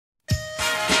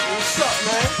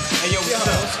Yo,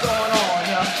 what's going on,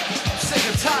 yo? I'm sick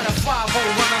and tired of 5-0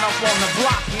 running up on the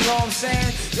block, you know what I'm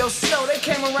saying? Yo, still, they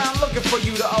came around looking for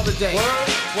you the other day.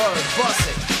 Word, bust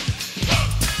it.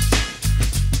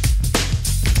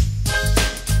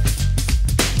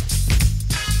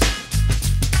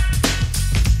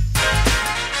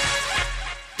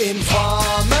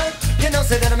 Informer, you know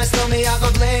say that I'm a snowman, I go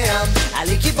blame. I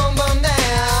like you bum bum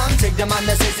down. Take the man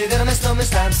that say that I'm a snowman,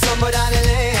 stamp somewhere down the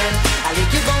lane. I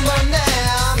like you bum bum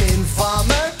down.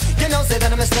 Informer, you know say that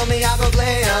I'm a snowman, I go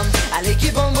blame. I like you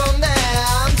bum bum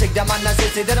down. Take the man that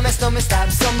say that I'm a snowman,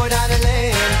 stamp somewhere down the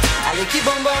lane. I like you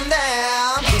bum bum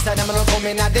down. Please tell them I don't come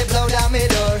in and they blow down my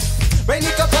door. Rain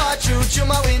it come out through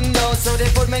my window, so they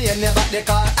put me in the back the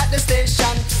car at the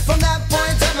station. From that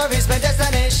point on I reached my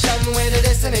destination, where the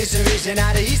destination region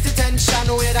had the east detention.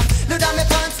 Where I look down my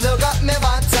pants, look up my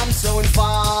bottom. So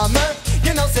informer,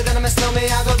 you know say that I'm a snowman,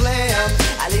 I go blame.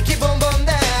 I like it boom boom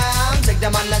down. Take the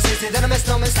man that say that I'm a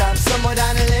snowman, stamp somewhere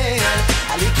down the lane.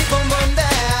 I like it boom boom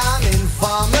down.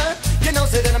 Informer, you know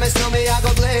say that I'm a snowman, I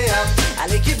go blame. I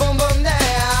like it boom boom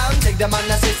down. Take the man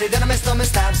that say that I'm a snowman,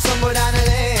 stamp somewhere down the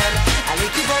lane. I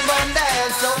like it boom boom down.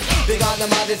 So big on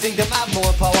them all, they think them have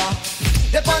more power.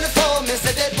 They on the phone, me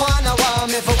say they wanna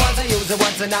want me. For once I use it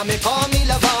once and now me call me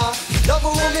lover. Love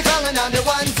who me calling on the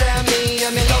one tell me.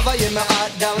 And me lover in my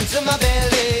heart down to my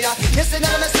belly. You say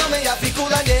that I'm a snowman, I feel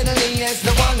cool and deadly. It's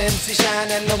the one MC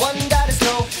Shine and the one that is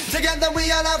snow. Together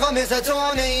we all have a Mr.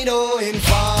 Tornado.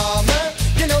 Informer,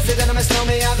 you know say that I'm a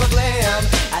snowman, I go blame.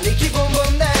 I like it boom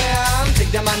boom down.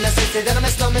 Take the man that say that I'm a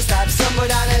snowman, stop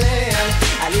somewhere down the lane.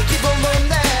 I like it boom boom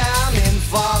down.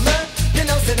 Informer, you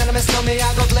know say that I'm a snowman, I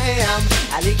go blame.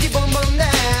 I like it boom boom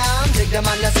down. Take the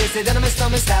man that say that I'm a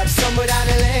snowman, stop somewhere down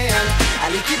the lane. I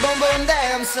like it boom boom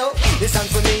down. So listen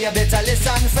for me, you better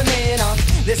listen for me now.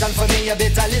 Listen for me, you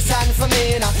better listen for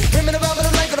me now. Bring me the rubber,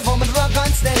 the microphone, the rock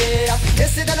and stay. You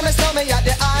see that I'm a snowman, yeah,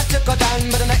 the art to cut on,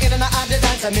 but I'm not in and out the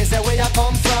dance. I mean say where you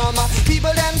come from.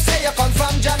 People them say you come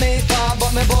from Jamaica,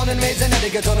 but me born and raised in the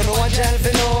ghetto, no one shall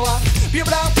fi know. Pure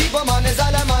brown people, man, is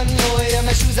all a man know. Yeah,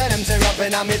 my shoes and them tear up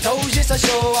and my toes just a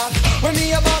show. When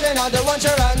me a ballin', I don't want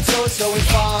your answer. So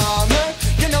informer,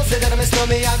 you know say that I'm a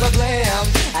snowman, I go blame.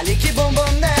 I like it boom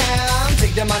boom down.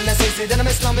 Take the man that say that I'm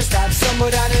a snowman, stop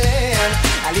somewhere down the lane.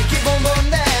 I like it boom boom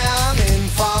down.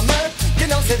 Informer, you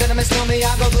know say that I'm a snowman,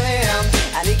 I go blame.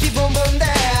 I like it boom boom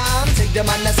down. Take the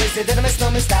man that say that I'm a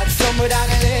snowman, stop somewhere down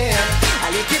the lane.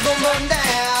 I like it boom boom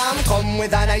down. Come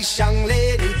with a nice young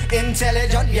lady,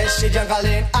 intelligent, yes she jungle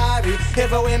in Ari.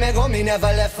 Everywhere me go, me never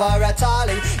left for a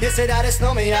tally. You say that it's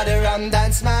no me, I the rum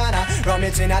dance man. Rum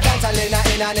it in a dance, I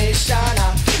in a nation.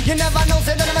 You never know,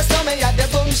 say that I'm a snowman, I the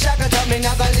boom shaka. Tell me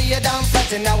never lay down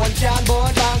flat in a one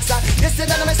cardboard box. You say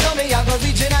that I'm a snowman, I go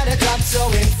reaching at the club. So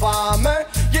informer,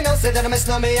 you know say that I'm a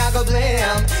snowman, I go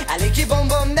blame. I like it boom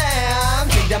boom down.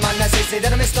 Take the man that say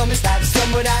that I'm a snowman, stop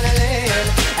somewhere down the lane.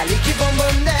 I like it boom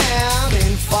boom down.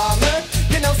 Informer,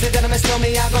 you know say that I'm a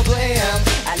snowman, I go blame.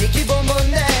 I like it boom boom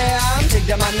down. Take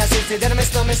the man that say that I'm a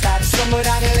snowman, stop somewhere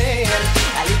down the lane.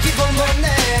 I like it boom boom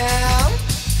down.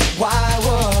 Why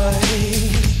would?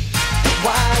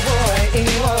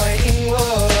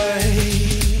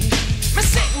 Me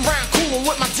sitting round coolin'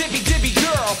 with my dibby dibby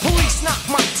girl. Police knock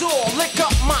my door, lick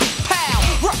up my pal.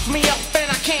 Rough me up and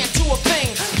I can't do a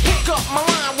thing. Pick up my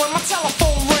line when my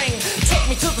telephone ring. Take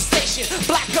me to the station,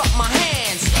 black up my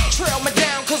hands. Trail me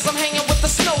down cause I'm hanging with the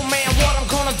snowman. What I'm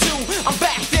gonna do, I'm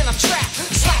backed in a trap.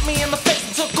 Slap me in the face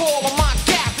and took all of my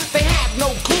gap. They have no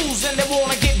clues and they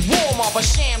wanna get warmer, but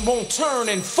Shan won't turn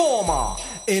informer.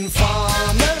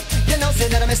 Informer, you know say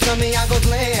that I'm a snowman, I go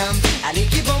blame. I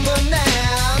like it boom boom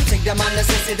down. Take the man that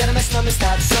say that I'm a snowman,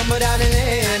 stop somewhere down the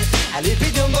lane. I like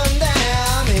it boom boom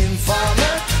down.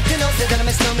 Informer, you know say that I'm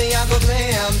a snowman, I go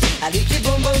blame. I like it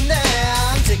boom boom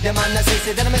down. Take the man that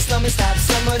say that I'm a snowman, stop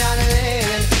somewhere down the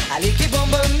lane. I like it boom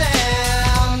boom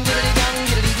down. Diddly dong,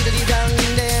 diddly dong,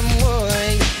 them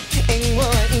boy,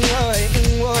 boy,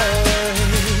 boy.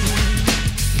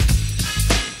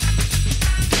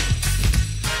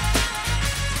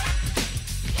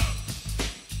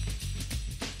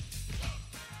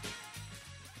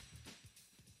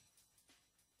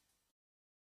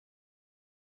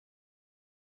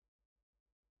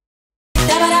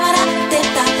 Da ba da ba da,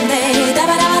 da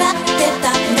ba da ba da, da ba da ba da,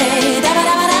 da ba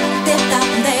da ba da, da ba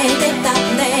da ba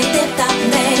da,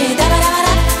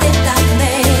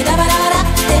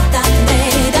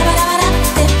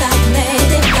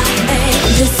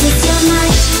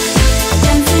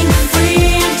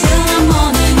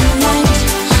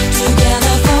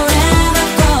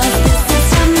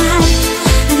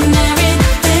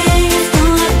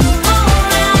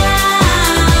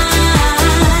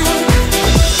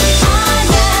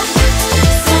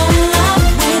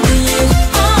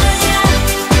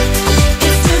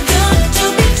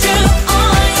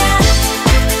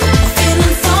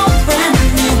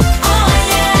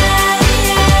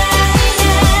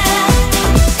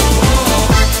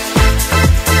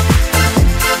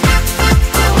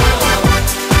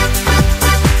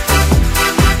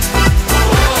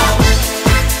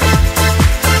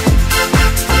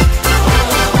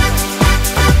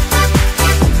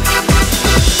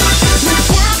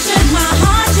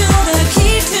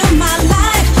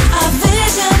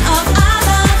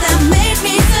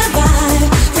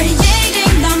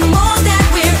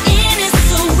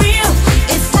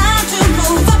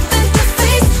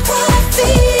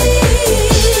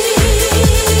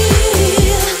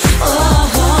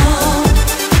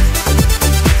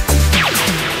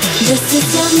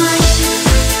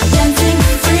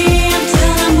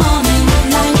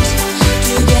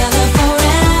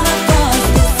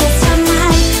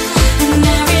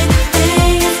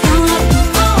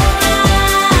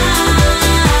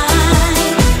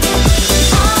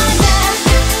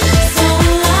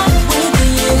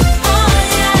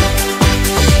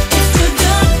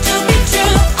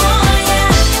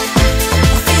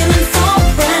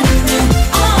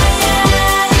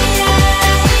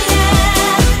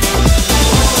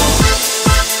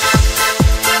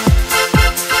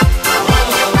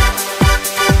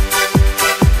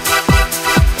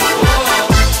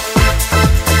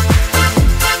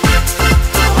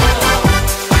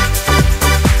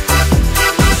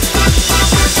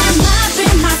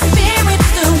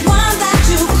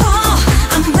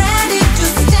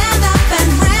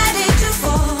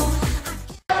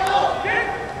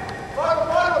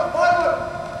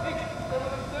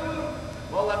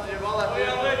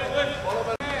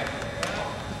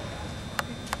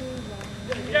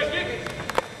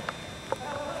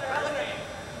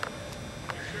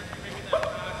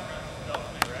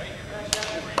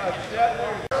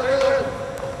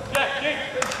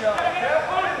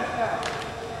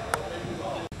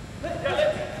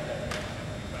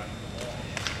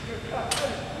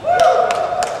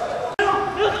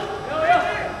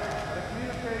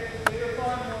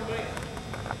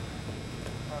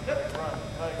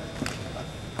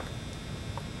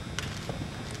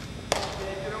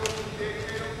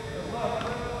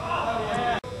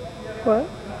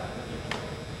 What?